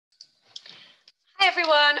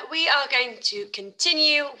everyone, we are going to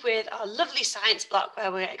continue with our lovely science block where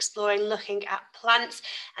we're exploring looking at plants,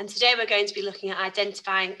 and today we're going to be looking at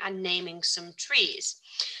identifying and naming some trees.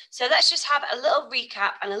 So let's just have a little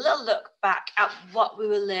recap and a little look back at what we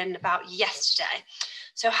were learning about yesterday.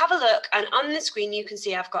 So have a look, and on the screen you can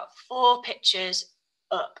see I've got 4 pictures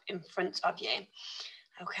up in front of you.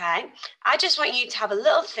 Okay, I just want you to have a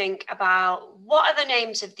little think about what are the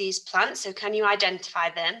names of these plants, so can you identify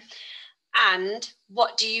them? And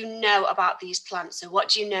what do you know about these plants? So what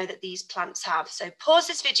do you know that these plants have? So pause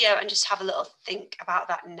this video and just have a little think about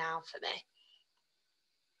that now for me.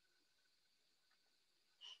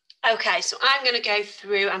 Okay, so I'm going to go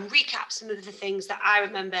through and recap some of the things that I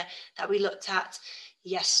remember that we looked at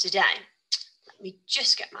yesterday. Let me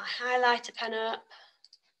just get my highlighter pen up.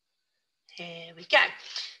 Here we go.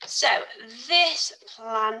 So this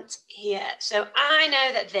plant here, so I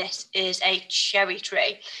know that this is a cherry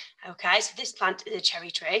tree. Okay, so this plant is a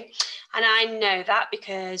cherry tree, and I know that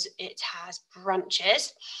because it has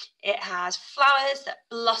branches, it has flowers that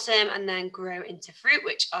blossom and then grow into fruit,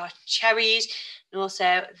 which are cherries, and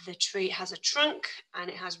also the tree has a trunk and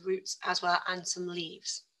it has roots as well and some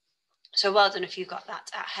leaves. So well done if you got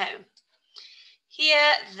that at home.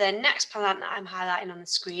 Here, the next plant that I'm highlighting on the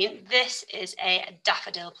screen, this is a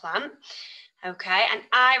daffodil plant. Okay, and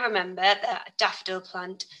I remember that a daffodil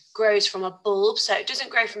plant grows from a bulb, so it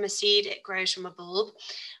doesn't grow from a seed, it grows from a bulb,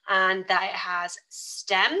 and that it has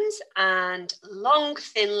stems and long,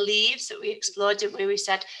 thin leaves that we explored, didn't we? We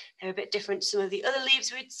said they're a bit different to some of the other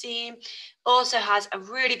leaves we'd seen. Also has a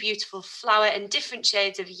really beautiful flower in different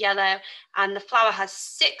shades of yellow, and the flower has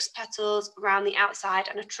 6 petals around the outside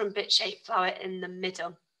and a trumpet-shaped flower in the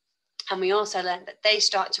middle. And we also learned that they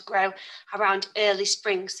start to grow around early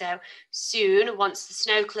spring. So soon, once the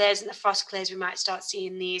snow clears and the frost clears, we might start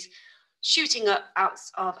seeing these shooting up out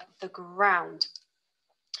of the ground.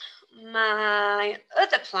 My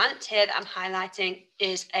other plant here that I'm highlighting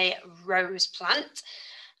is a rose plant.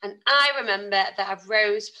 And I remember that a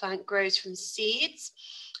rose plant grows from seeds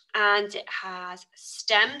and it has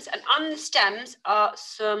stems. And on the stems are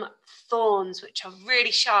some thorns, which are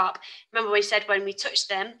really sharp. Remember we said when we touch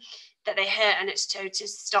them, that they hurt, and it's to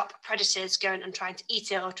stop predators going and trying to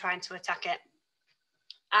eat it or trying to attack it.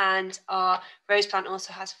 And our rose plant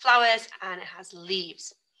also has flowers and it has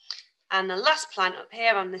leaves. And the last plant up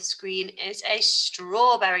here on the screen is a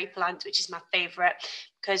strawberry plant, which is my favourite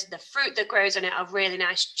because the fruit that grows on it are really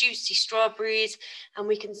nice, juicy strawberries. And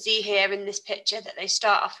we can see here in this picture that they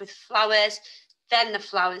start off with flowers, then the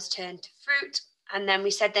flowers turn to fruit. And then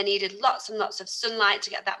we said they needed lots and lots of sunlight to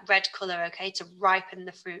get that red colour, okay, to ripen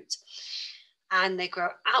the fruit. And they grow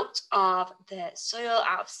out of the soil,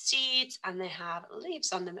 out of seeds, and they have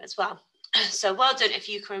leaves on them as well. So well done if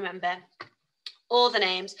you can remember all the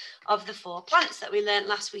names of the 4 plants that we learned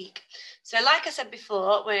last week. So like I said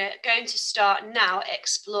before, we're going to start now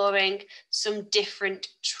exploring some different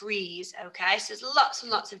trees, okay? So there's lots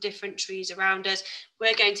and lots of different trees around us.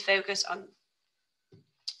 We're going to focus on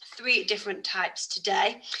 3 different types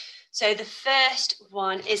today. So the first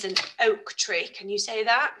one is an oak tree. Can you say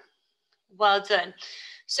that? Well done.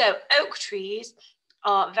 So oak trees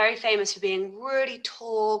are very famous for being really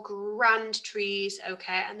tall, grand trees,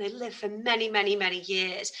 okay? And they live for many, many, many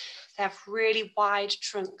years. They have really wide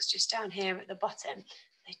trunks just down here at the bottom.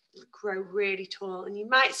 They grow really tall. And you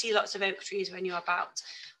might see lots of oak trees when you're about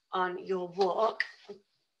on your walk.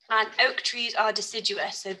 And oak trees are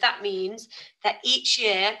deciduous, so that means that each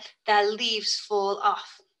year their leaves fall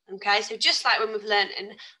off. Okay, so just like when we've learned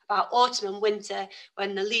about autumn and winter,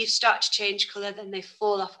 when the leaves start to change colour, then they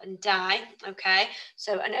fall off and die. Okay,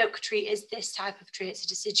 so an oak tree is this type of tree. It's a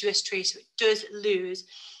deciduous tree, so it does lose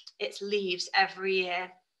its leaves every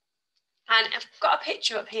year. And I've got a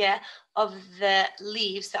picture up here of the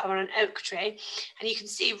leaves that are on an oak tree, and you can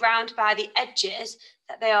see round by the edges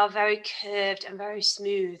that they are very curved and very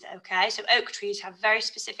smooth, okay? So oak trees have very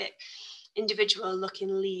specific individual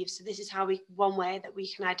looking leaves. So this is one way that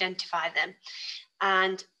we can identify them.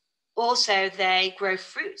 And also they grow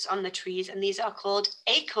fruits on the trees, and these are called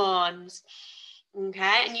acorns,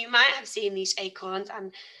 okay? And you might have seen these acorns,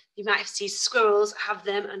 and you might have seen squirrels have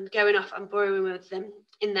them and going off and burrowing with them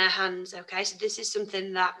in their hands, okay? So this is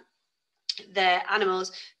something that the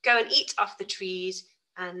animals go and eat off the trees,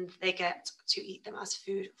 and they get to eat them as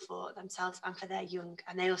food for themselves and for their young.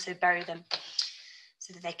 And they also bury them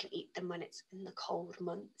so that they can eat them when it's in the cold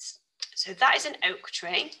months. So that is an oak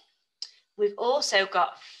tree. We've also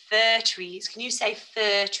got fir trees. Can you say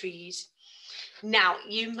fir trees? Now,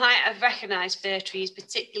 you might have recognised fir trees,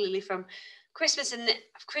 particularly from Christmas, and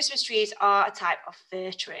Christmas trees are a type of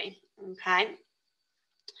fir tree, okay?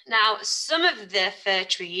 Now, some of the fir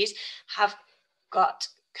trees have got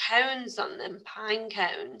cones on them, pine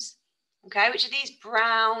cones, okay, which are these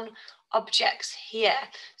brown objects here.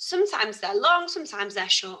 Sometimes they're long, sometimes they're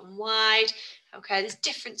short and wide. Okay, there's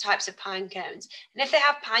different types of pine cones. And if they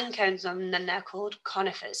have pine cones on them, then they're called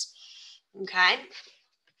conifers. Okay,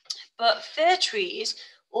 but fir trees,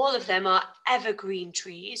 all of them are evergreen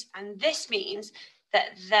trees, and this means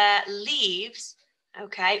that their leaves,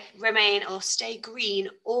 okay, remain or stay green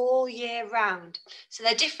all year round. So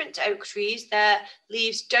they're different to oak trees. Their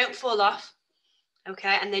leaves don't fall off,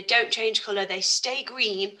 okay, and they don't change colour. They stay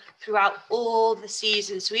green throughout all the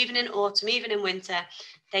seasons. So even in autumn, even in winter,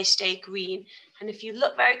 they stay green. And if you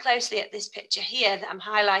look very closely at this picture here that I'm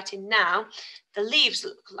highlighting now, the leaves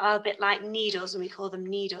look a bit like needles, and we call them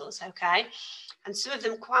needles, okay? And some of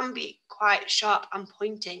them can be quite sharp and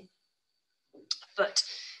pointing, but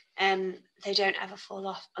they don't ever fall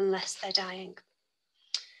off unless they're dying.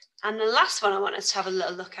 And the last one I want us to have a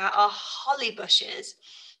little look at are holly bushes.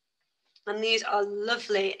 And these are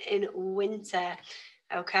lovely in winter,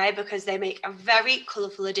 okay, because they make a very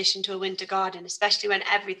colourful addition to a winter garden, especially when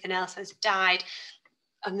everything else has died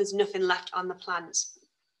and there's nothing left on the plants.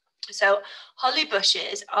 So holly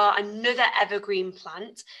bushes are another evergreen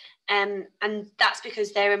plant, and that's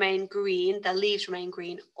because they remain green, their leaves remain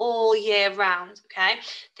green all year round, okay?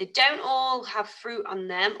 They don't all have fruit on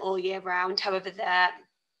them all year round, however, their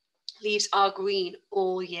leaves are green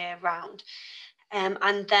all year round.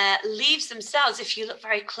 And their leaves themselves, if you look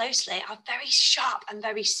very closely, are very sharp and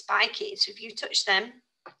very spiky. So if you touch them,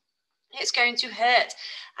 it's going to hurt.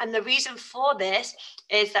 And the reason for this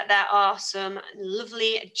is that there are some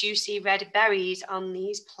lovely juicy red berries on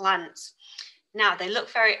these plants. Now, they look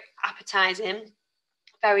very appetizing,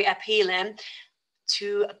 very appealing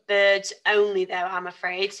to birds only, though, I'm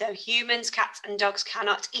afraid. So humans, cats and dogs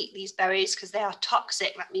cannot eat these berries because they are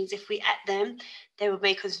toxic. That means if we ate them, they would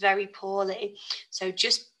make us very poorly. So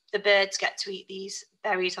just the birds get to eat these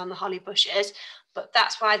berries on the holly bushes. But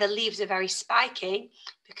that's why the leaves are very spiky,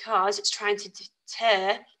 because it's trying to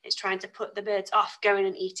deter, it's trying to put the birds off going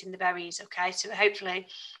and eating the berries, okay? So hopefully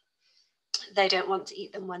they don't want to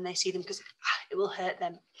eat them when they see them, because it will hurt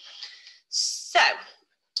them. So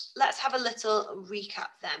let's have a little recap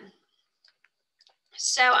then.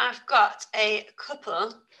 So I've got a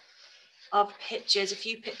couple of pictures, a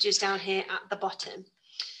few pictures down here at the bottom.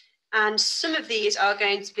 And some of these are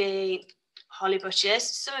going to be holly bushes,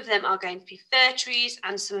 some of them are going to be fir trees,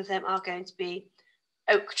 and some of them are going to be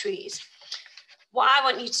oak trees. What I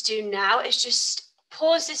want you to do now is just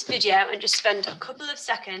pause this video and just spend a couple of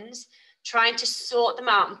seconds trying to sort them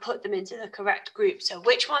out and put them into the correct group. So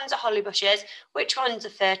which ones are holly bushes, which ones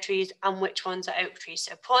are fir trees, and which ones are oak trees.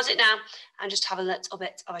 So pause it now and just have a little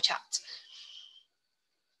bit of a chat.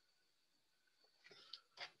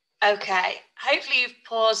 Okay, hopefully you've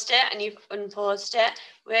paused it and you've unpaused it.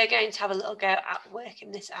 We're going to have a little go at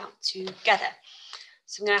working this out together.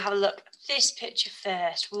 So I'm going to have a look at this picture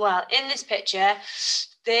first. Well, in this picture,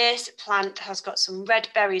 this plant has got some red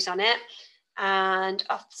berries on it, and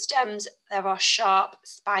off the stems there are sharp,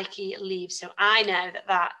 spiky leaves. So I know that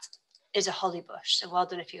that is a holly bush. So well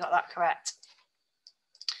done if you got that correct.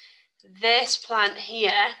 This plant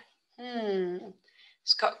here,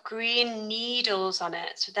 it's got green needles on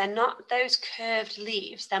it. So they're not those curved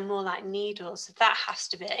leaves, they're more like needles. So that has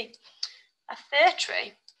to be a fir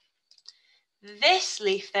tree. This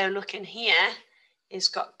leaf though, looking here, is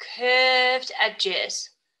got curved edges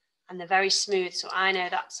and they're very smooth. So I know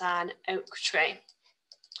that's an oak tree.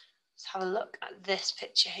 Let's have a look at this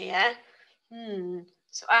picture here.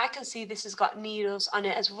 So I can see this has got needles on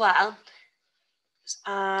it as well.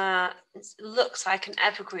 It looks like an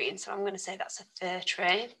evergreen, so I'm going to say that's a fir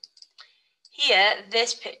tree. Here,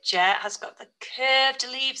 this picture has got the curved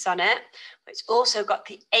leaves on it, but it's also got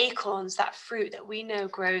the acorns, that fruit that we know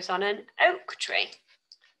grows on an oak tree.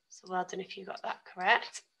 So well done if you got that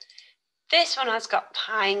correct. This one has got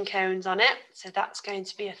pine cones on it, so that's going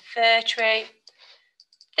to be a fir tree.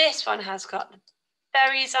 This one has got the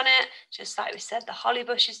berries on it, just like we said the holly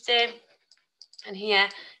bushes do. And here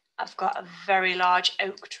I've got a very large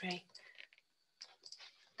oak tree.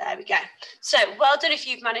 There we go. So well done if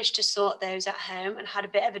you've managed to sort those at home and had a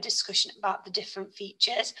bit of a discussion about the different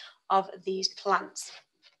features of these plants.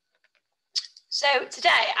 So today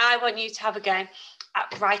I want you to have a go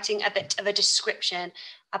at writing a bit of a description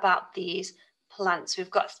about these plants. We've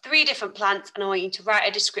got 3 different plants and I want you to write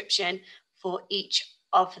a description for each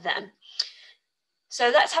of them. So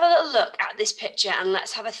let's have a little look at this picture and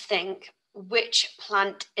let's have a think. Which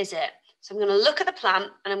plant is it? So I'm going to look at the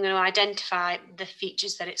plant and I'm going to identify the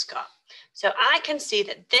features that it's got. So I can see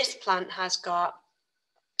that this plant has got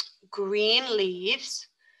green leaves,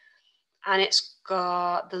 and it's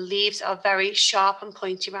got, the leaves are very sharp and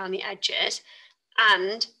pointy around the edges,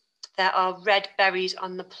 and there are red berries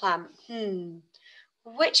on the plant.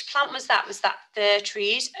 Which plant was that? Was that fir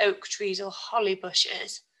trees, oak trees, or holly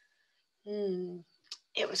bushes?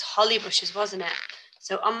 It was holly bushes, wasn't it?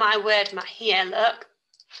 So on my word mat here, look,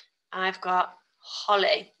 I've got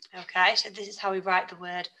holly. Okay, so this is how we write the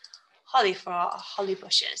word holly for our holly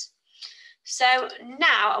bushes. So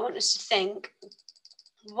now I want us to think,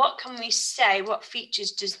 what can we say? What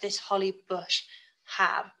features does this holly bush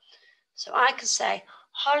have? So I can say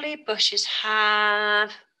holly bushes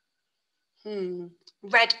have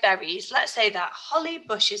red berries. Let's say that. Holly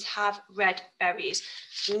bushes have red berries.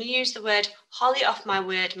 I'm going to use the word holly off my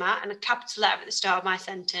word mat and a capital letter at the start of my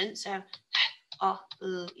sentence. So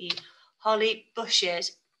H-O-L-E. Holly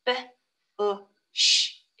bushes. B-U-S.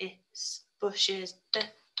 Bushes.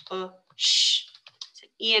 B-U-S. So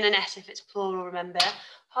E and an S if it's plural, remember.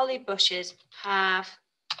 Holly bushes have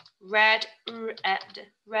red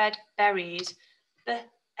berries.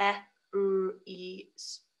 B-E-R-E-S.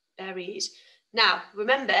 Berries. Now,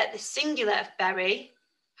 remember, the singular of berry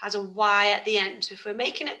has a Y at the end. So if we're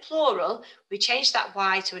making it plural, we change that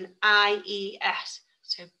Y to an I-E-S.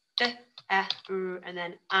 So B-E-R and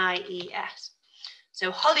then I-E-S.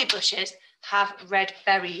 So holly bushes have red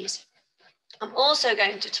berries. I'm also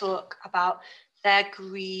going to talk about their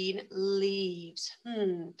green leaves.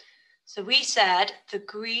 So we said the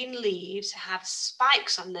green leaves have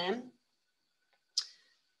spikes on them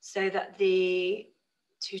so that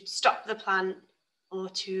to stop the plant or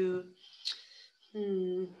to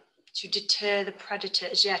deter the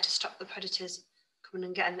predators, to stop the predators coming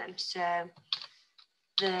and getting them. So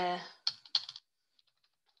the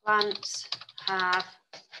plants have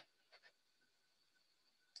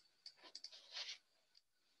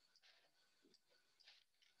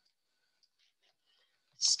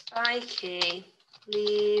spiky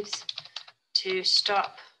leaves to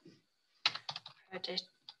stop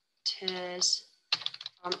predators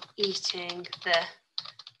from eating the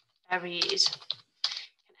berries.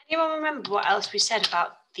 Can anyone remember what else we said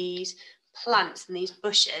about these plants and these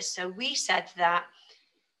bushes? So we said that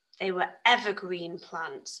they were evergreen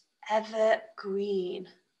plants. Evergreen.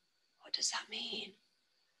 What does that mean?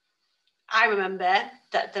 I remember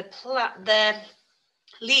that the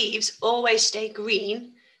leaves always stay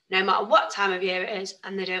green no matter what time of year it is,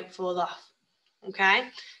 and they don't fall off. Okay?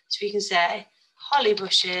 So we can say holly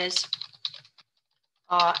bushes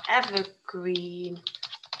are evergreen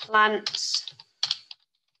plants,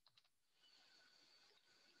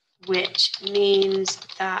 which means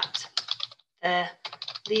that the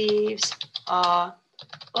leaves are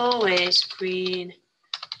always green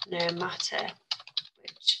no matter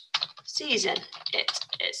which season it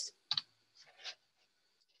is.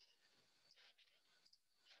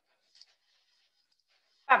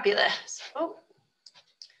 Fabulous. Oh,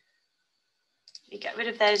 we get rid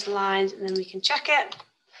of those lines and then we can check it.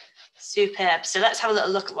 Superb. So let's have a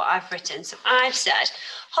little look at what I've written. So I've said,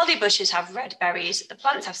 holly bushes have red berries. The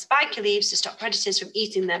plants have spiky leaves to stop predators from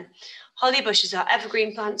eating them. Holly bushes are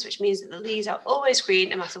evergreen plants, which means that the leaves are always green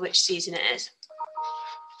no matter which season it is.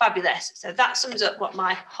 Fabulous. So that sums up what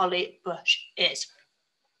my holly bush is.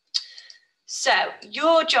 So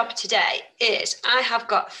your job today is, I have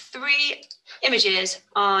got 3 images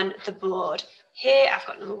on the board. Here I've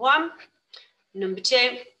got number 1, number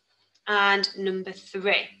 2, and number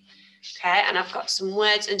 3. Okay, and I've got some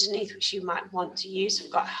words underneath which you might want to use.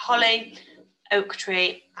 I've got holly, oak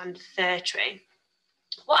tree, and fir tree.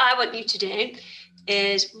 What I want you to do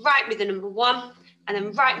is write me the number 1 and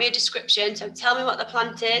then write me a description. So tell me what the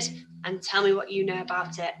plant is and tell me what you know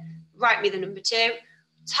about it. Write me the number 2,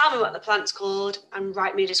 tell me what the plant's called and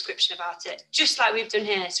write me a description about it, just like we've done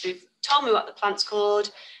here. So we've told me what the plant's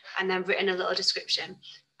called and then written a little description.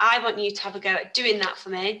 I want you to have a go at doing that for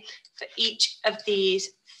me for each of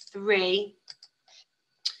these 3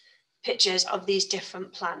 pictures of these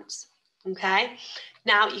different plants. Okay,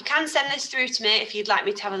 now you can send this through to me if you'd like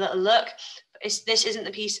me to have a little look. This isn't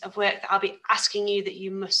the piece of work that I'll be asking you that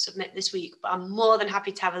you must submit this week, but I'm more than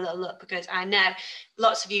happy to have a little look because I know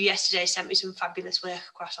lots of you yesterday sent me some fabulous work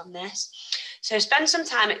across on this. So spend some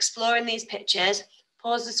time exploring these pictures,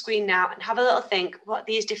 pause the screen now and have a little think what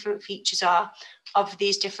these different features are of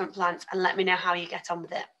these different plants and let me know how you get on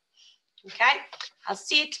with it. Okay, I'll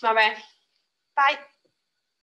see you tomorrow. Bye.